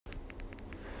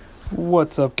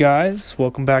What's up, guys?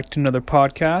 Welcome back to another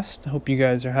podcast. I hope you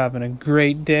guys are having a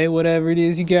great day, whatever it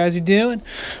is you guys are doing.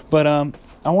 But I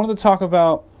wanted to talk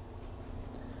about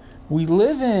we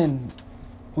live in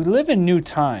new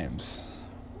times.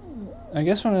 I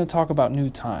guess we're going to talk about new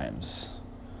times.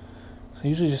 So I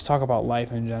usually just talk about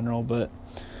life in general, but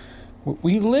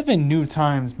we live in new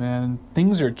times, man.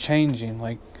 Things are changing.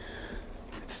 Like,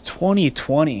 it's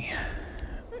 2020.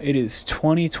 It is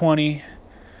 2020,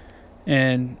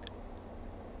 and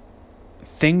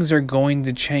things are going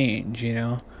to change,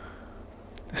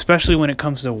 especially when it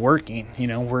comes to working.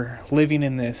 We're living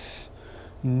in this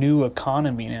new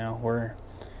economy now where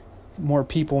more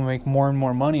people make more and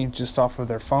more money just off of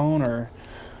their phone or,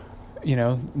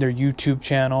 their YouTube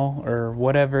channel or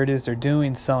whatever it is they're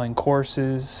doing, selling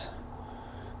courses,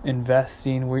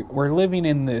 investing. We're living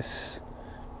in this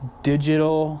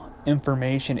digital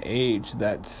information age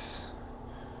that's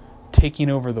taking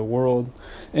over the world.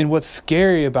 And what's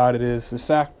scary about it is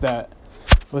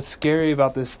what's scary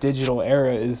about this digital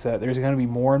era is that there's going to be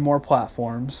more and more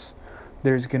platforms.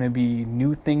 There's going to be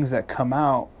new things that come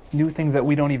out, new things that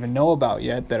we don't even know about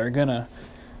yet that are going to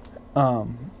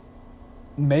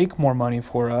make more money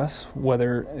for us,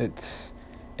 whether it's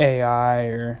AI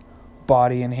or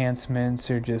body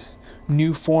enhancements or just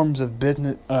new forms of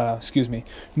businesses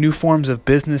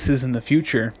in the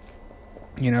future.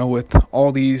 With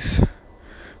all these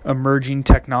emerging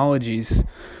technologies.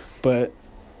 But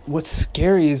what's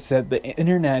scary is that the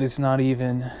internet is not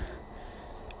even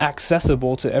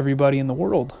accessible to everybody in the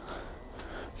world.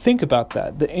 Think about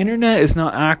that. The internet is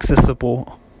not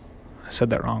accessible. I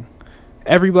said that wrong.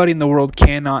 Everybody in the world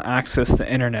cannot access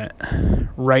the internet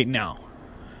right now.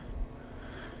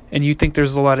 And you think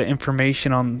there's a lot of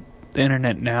information on the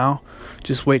internet now?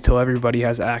 Just wait till everybody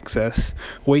has access.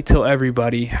 Wait till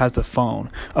everybody has a phone.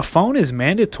 A phone is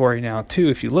mandatory now too,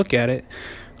 if you look at it.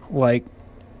 Like,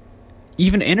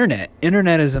 even internet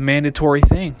is a mandatory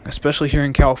thing, especially here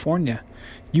in California.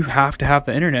 You have to have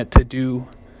the internet to do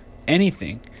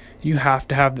anything. You have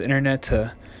to have the internet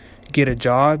to get a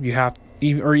job.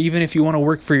 Or even if you want to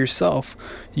work for yourself,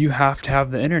 you have to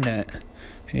have the internet.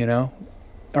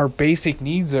 Our basic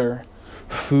needs are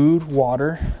food,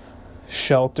 water,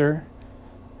 shelter,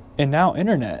 and now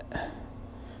internet.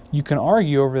 You can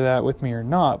argue over that with me or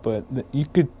not, but you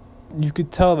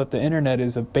could tell that the internet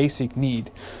is a basic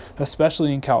need,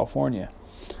 especially in California.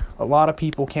 A lot of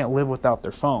people can't live without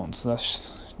their phones.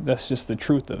 That's just the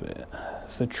truth of it.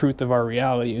 It's the truth of our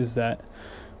reality is that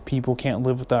people can't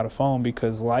live without a phone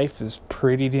because life is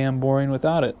pretty damn boring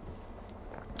without it.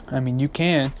 I mean, you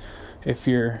can if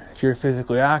you're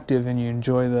physically active and you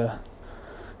enjoy the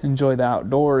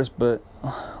outdoors, but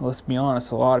let's be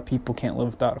honest, a lot of people can't live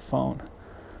without a phone.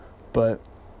 But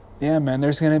yeah, man,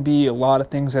 there's going to be a lot of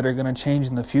things that are going to change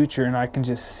in the future, and I can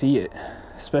just see it,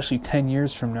 especially 10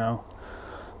 years from now.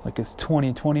 Like, it's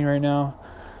 2020 right now.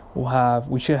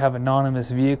 We should have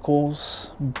autonomous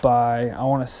vehicles by, I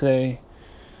want to say,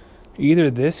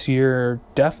 either this year or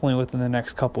definitely within the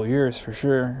next couple of years for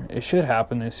sure. It should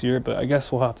happen this year, but I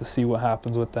guess we'll have to see what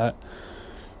happens with that.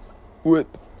 With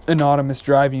autonomous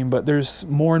driving, but there's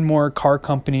more and more car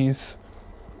companies,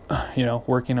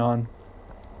 working on.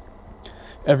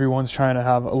 Everyone's trying to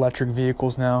have electric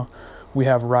vehicles now. We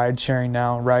have ride sharing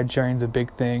now. Ride sharing is a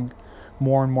big thing.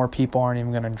 More and more people aren't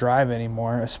even going to drive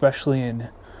anymore, especially in,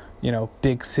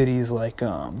 big cities like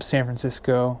San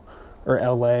Francisco or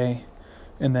LA.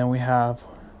 And then we have,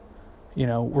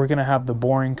 we're going to have the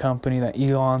Boring Company that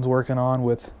Elon's working on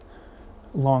with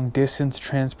long distance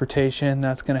transportation.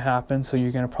 That's going to happen. So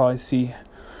you're going to probably see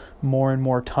more and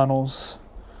more tunnels.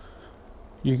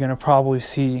 You're going to probably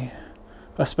see,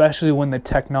 especially when the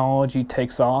technology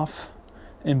takes off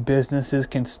and businesses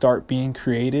can start being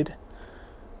created,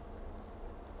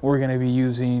 we're going to be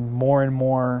using more and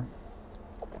more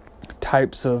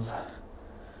types of,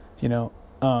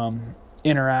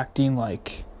 interacting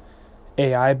like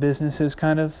AI businesses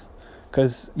kind of.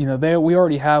 Because, we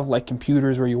already have, like,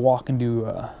 computers where you walk into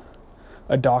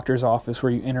a doctor's office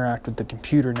where you interact with the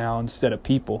computer now instead of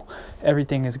people.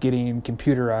 Everything is getting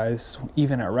computerized,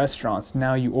 even at restaurants.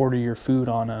 Now you order your food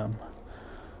on,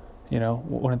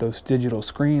 one of those digital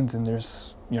screens, and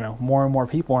there's, more and more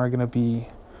people are going to be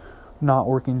not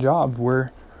working jobs.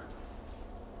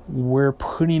 We're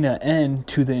putting an end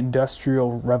to the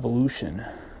Industrial Revolution.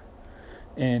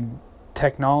 And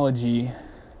technology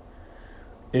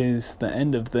is the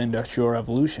end of the Industrial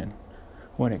Revolution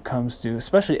when it comes to,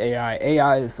 especially AI.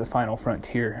 AI is the final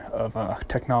frontier of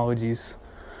technologies.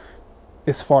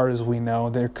 As far as we know,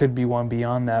 there could be one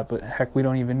beyond that, but heck, we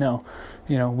don't even know.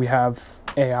 We have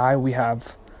AI, we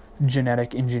have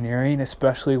genetic engineering,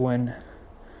 especially when,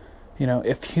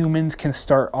 if humans can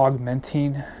start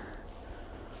augmenting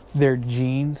their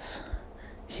genes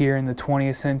here in the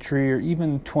 20th century or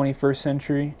even 21st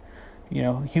century,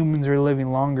 humans are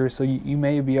living longer, so you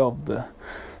may be able to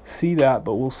see that,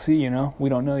 but we'll see, we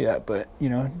don't know yet. But,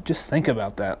 just think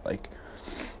about that. Like,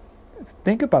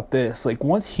 think about this. Like,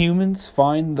 once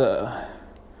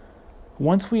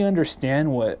we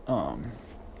understand what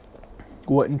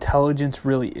intelligence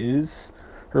really is,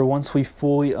 or once we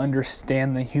fully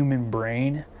understand the human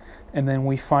brain, and then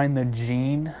we find the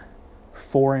gene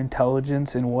for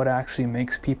intelligence and what actually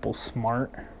makes people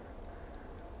smart,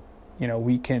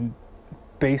 we can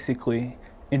basically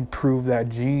improve that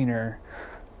gene, or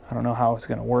I don't know how it's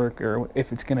going to work, or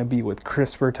if it's going to be with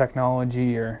CRISPR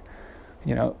technology, or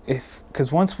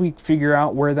because once we figure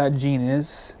out where that gene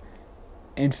is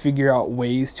and figure out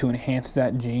ways to enhance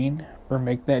that gene or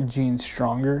make that gene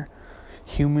stronger,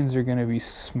 humans are going to be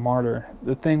smarter.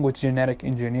 The thing with genetic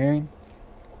engineering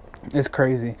is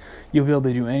crazy. You'll be able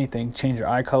to do anything, change your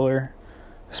eye color,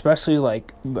 especially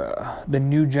like the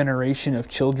new generation of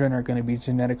children are going to be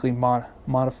genetically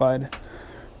modified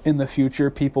in the future.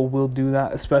 People will do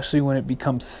that, especially when it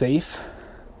becomes safe.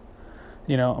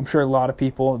 I'm sure a lot of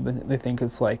people, they think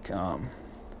it's like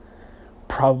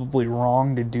probably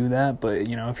wrong to do that, but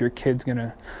if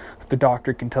if the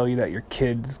doctor can tell you that your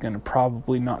kid's gonna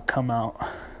probably not come out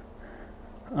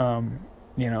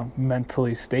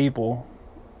mentally stable,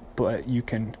 but you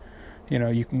can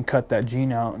cut that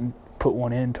gene out and put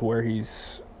one in to where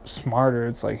he's smarter.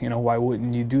 It's like, why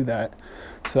wouldn't you do that?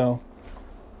 So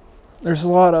there's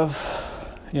a lot of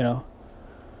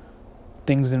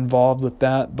things involved with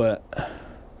that, but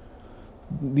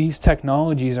these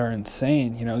technologies are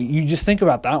insane. You just think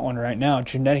about that one right now.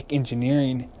 Genetic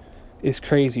engineering is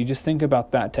crazy. Just think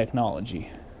about that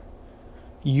technology.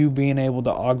 You being able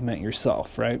to augment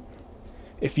yourself, right?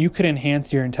 If you could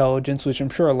enhance your intelligence, which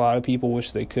I'm sure a lot of people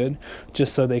wish they could,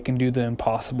 just so they can do the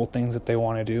impossible things that they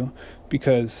want to do,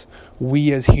 because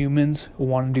we as humans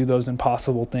want to do those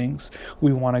impossible things.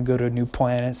 We want to go to new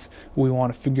planets. We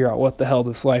want to figure out what the hell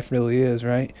this life really is,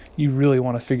 right? You really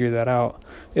want to figure that out.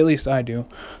 At least I do.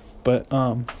 But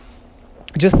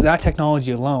just that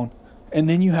technology alone. And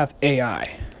then you have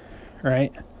AI,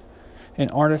 right? An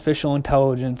artificial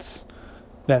intelligence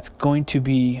that's going to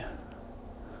be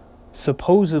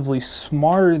supposedly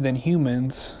smarter than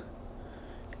humans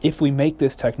if we make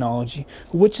this technology,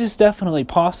 which is definitely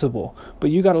possible. But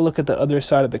you got to look at the other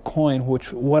side of the coin,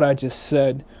 what I just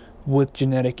said with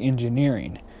genetic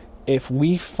engineering. If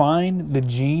we find the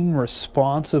gene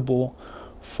responsible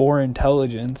for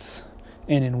intelligence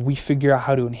and then we figure out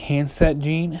how to enhance that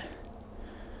gene,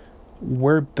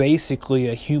 we're basically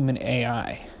a human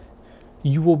AI.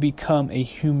 You will become a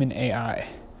human AI.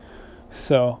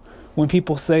 So when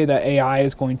people say that AI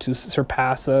is going to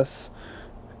surpass us,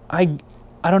 I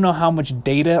don't know how much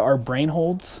data our brain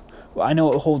holds. Well, I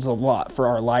know it holds a lot for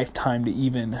our lifetime to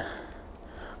even,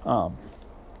 for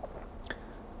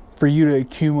you to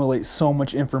accumulate so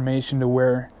much information to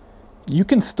where you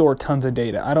can store tons of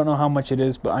data. I don't know how much it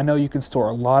is, but I know you can store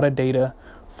a lot of data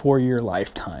for your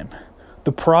lifetime.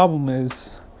 The problem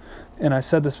is, and I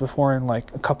said this before in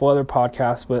like a couple other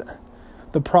podcasts, but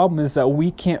the problem is that we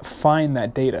can't find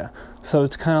that data. So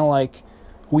it's kind of like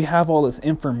we have all this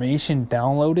information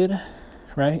downloaded,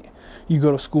 right? You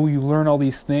go to school, you learn all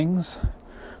these things,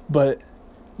 but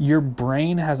your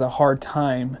brain has a hard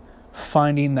time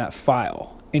finding that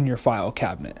file in your file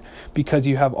cabinet because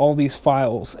you have all these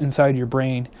files inside your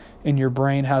brain, and your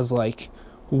brain has like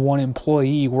one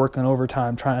employee working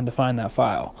overtime trying to find that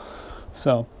file.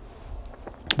 So,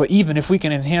 but even if we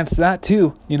can enhance that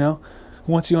too,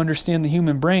 once you understand the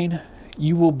human brain,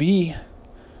 you will be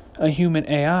a human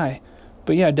AI.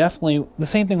 But yeah, definitely the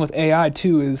same thing with AI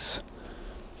too is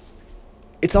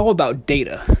it's all about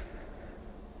data.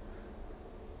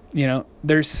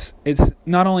 It's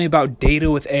not only about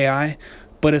data with AI,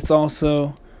 but it's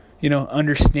also,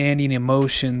 understanding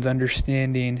emotions,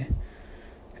 understanding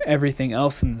everything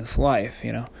else in this life.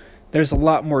 There's a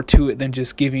lot more to it than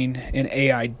just giving an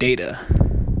AI data.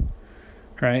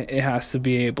 Right? It has to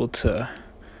be able to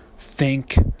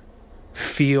think,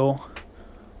 feel.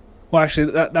 Well,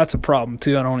 actually, that's a problem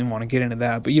too. I don't even want to get into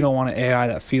that. But you don't want an AI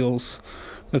that feels.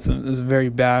 That's very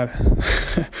bad.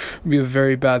 Be a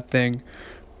very bad thing.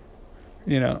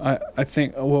 I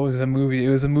think, what was the movie? It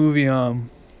was a movie,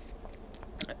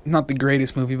 not the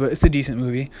greatest movie, but it's a decent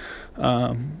movie.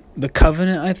 The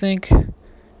Covenant, I think.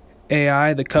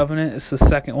 AI, The Covenant. It's the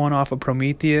second one off of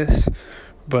Prometheus.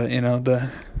 But,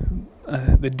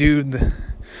 the dude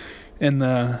in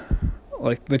the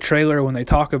trailer, when they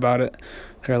talk about it,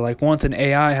 they're like, once an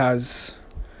AI has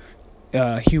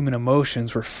human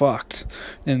emotions, we're fucked.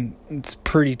 And it's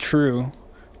pretty true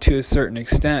to a certain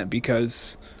extent,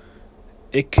 because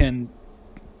it can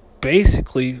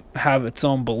basically have its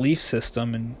own belief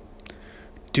system and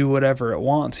do whatever it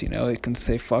wants. It can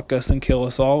say fuck us and kill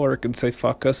us all, or it can say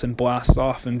fuck us and blast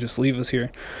off and just leave us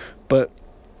here. But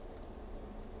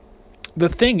the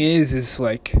thing is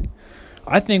like,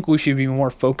 I think we should be more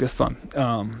focused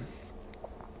on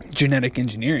genetic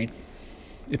engineering,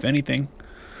 if anything.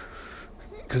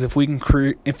 Because if we can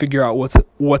figure out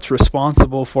what's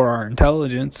responsible for our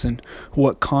intelligence and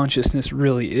what consciousness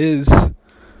really is,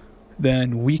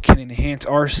 then we can enhance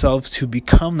ourselves to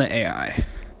become the AI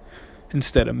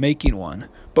instead of making one.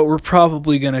 But we're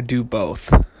probably going to do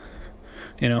both.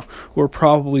 We're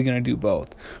probably going to do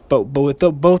both. But with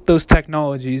both those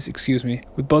technologies,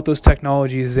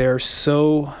 they're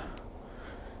so...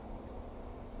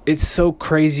 It's so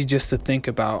crazy just to think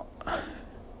about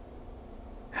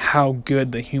how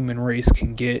good the human race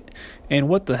can get and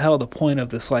what the hell the point of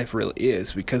this life really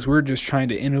is, because we're just trying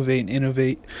to innovate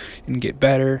and get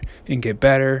better and get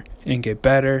better and get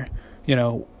better.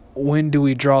 When do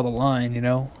we draw the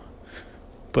line,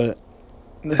 But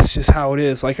that's just how it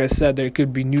is. Like I said, there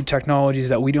could be new technologies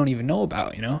that we don't even know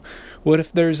about, What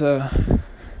if there's a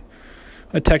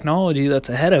technology that's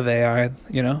ahead of AI,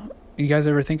 You guys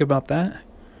ever think about that?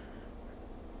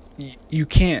 You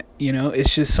can't,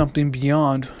 it's just something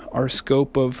beyond our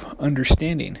scope of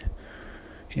understanding,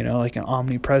 like an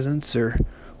omnipresence, or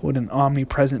what an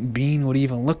omnipresent being would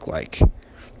even look like.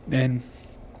 And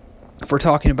if we're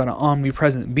talking about an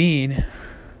omnipresent being,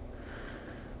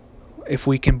 if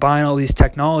we combine all these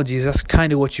technologies, that's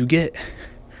kind of what you get,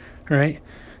 right?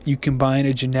 You combine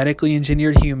a genetically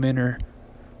engineered human or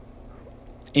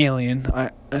alien,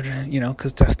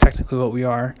 because that's technically what we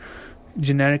are.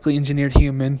 Genetically engineered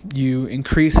human, you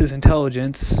increase his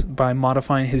intelligence by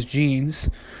modifying his genes.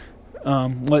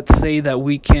 Let's say that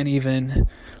we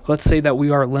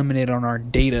are limited on our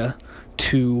data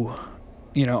to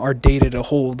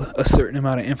hold a certain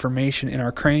amount of information in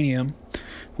our cranium,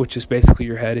 which is basically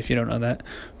your head, if you don't know that.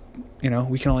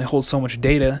 We can only hold so much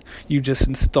data. You just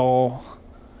install,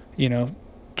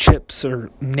 chips or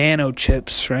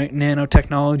nanochips, right?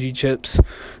 Nanotechnology chips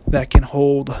that can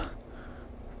hold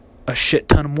a shit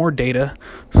ton of more data.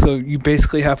 So you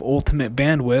basically have ultimate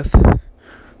bandwidth.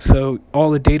 So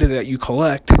all the data that you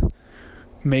collect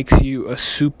makes you a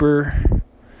superior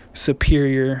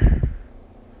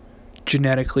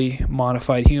genetically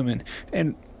modified human.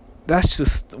 And that's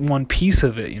just one piece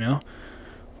of it,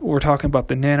 We're talking about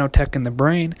the nanotech in the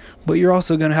brain, but you're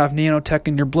also going to have nanotech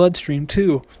in your bloodstream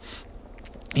too.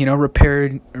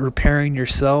 Repairing your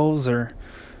cells or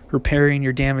repairing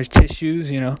your damaged tissues,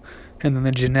 and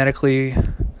then genetically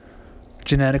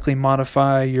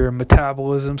modify your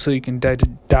metabolism so you can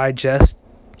digest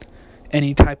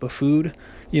any type of food.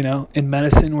 In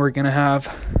medicine, we're going to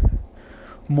have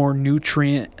more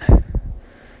nutrient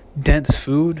dense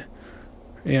food.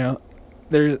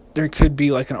 There could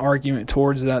be like an argument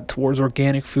towards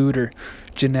organic food or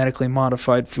genetically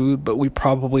modified food, but we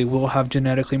probably will have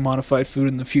genetically modified food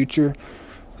in the future,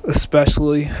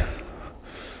 especially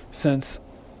since,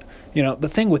 the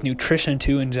thing with nutrition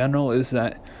too in general is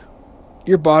that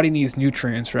your body needs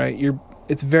nutrients, right?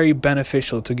 It's very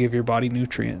beneficial to give your body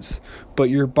nutrients, but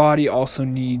your body also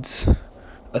needs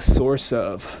a source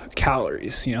of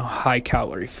calories, high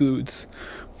calorie foods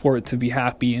for it to be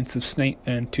happy and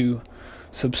to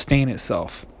sustain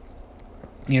itself.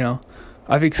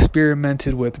 I've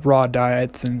experimented with raw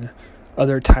diets and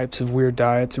other types of weird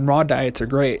diets, and raw diets are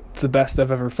great. It's the best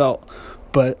I've ever felt,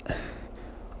 but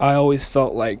I always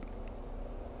felt like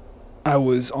I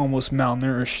was almost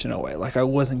malnourished in a way, like I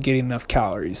wasn't getting enough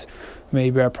calories.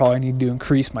 Maybe I probably need to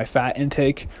increase my fat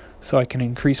intake so I can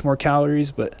increase more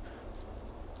calories, but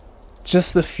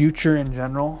just the future in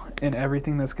general and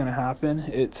everything that's going to happen,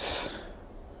 it's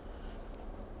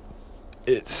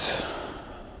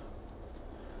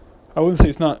I wouldn't say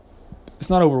it's not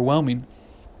overwhelming.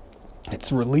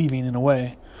 It's relieving in a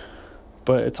way,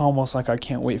 but it's almost like I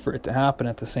can't wait for it to happen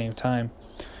at the same time.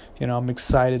 I'm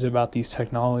excited about these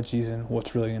technologies and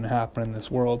what's really going to happen in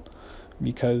this world,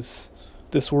 because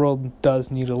this world does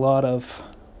need a lot of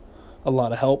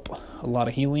help, a lot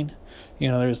of healing.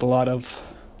 There's a lot of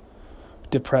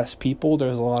depressed people,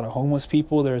 there's a lot of homeless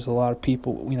people, there's a lot of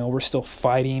people, we're still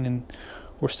fighting and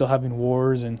we're still having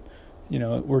wars, and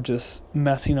we're just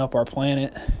messing up our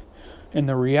planet. And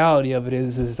the reality of it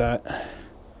is that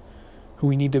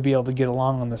we need to be able to get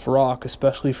along on this rock,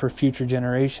 especially for future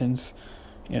generations,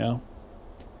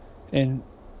 And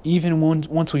even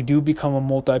once we do become a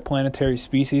multiplanetary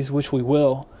species, which we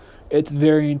will, it's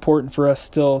very important for us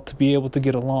still to be able to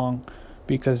get along,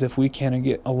 because if we can't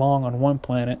get along on one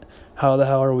planet, how the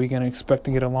hell are we going to expect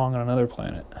to get along on another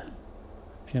planet?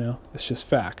 It's just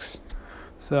facts.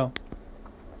 So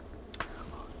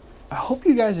I hope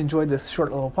you guys enjoyed this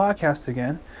short little podcast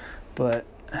again, but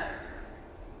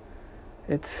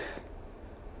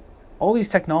all these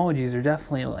technologies are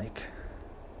definitely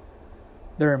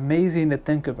they're amazing to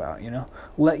think about,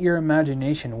 Let your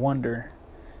imagination wander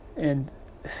and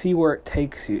see where it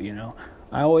takes you,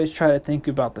 I always try to think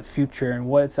about the future and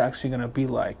what it's actually going to be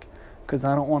like, because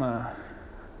I don't want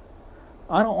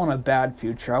a bad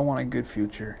future. I want a good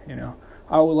future,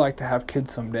 I would like to have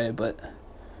kids someday, but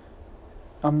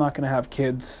I'm not going to have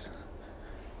kids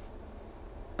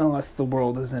unless the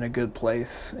world is in a good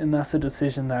place, and that's a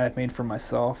decision that I've made for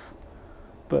myself.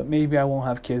 But maybe I won't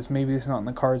have kids. Maybe it's not in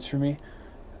the cards for me.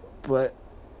 But,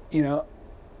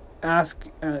 try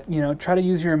to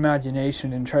use your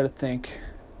imagination and try to think,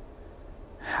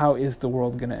 how is the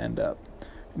world going to end up?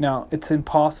 Now, it's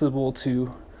impossible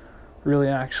to really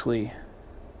actually,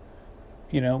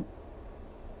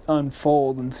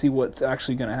 unfold and see what's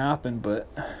actually going to happen, but,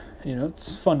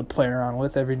 it's fun to play around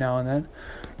with every now and then.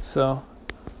 So,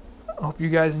 I hope you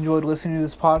guys enjoyed listening to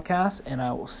this podcast, and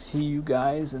I will see you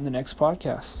guys in the next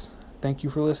podcast. Thank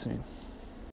you for listening.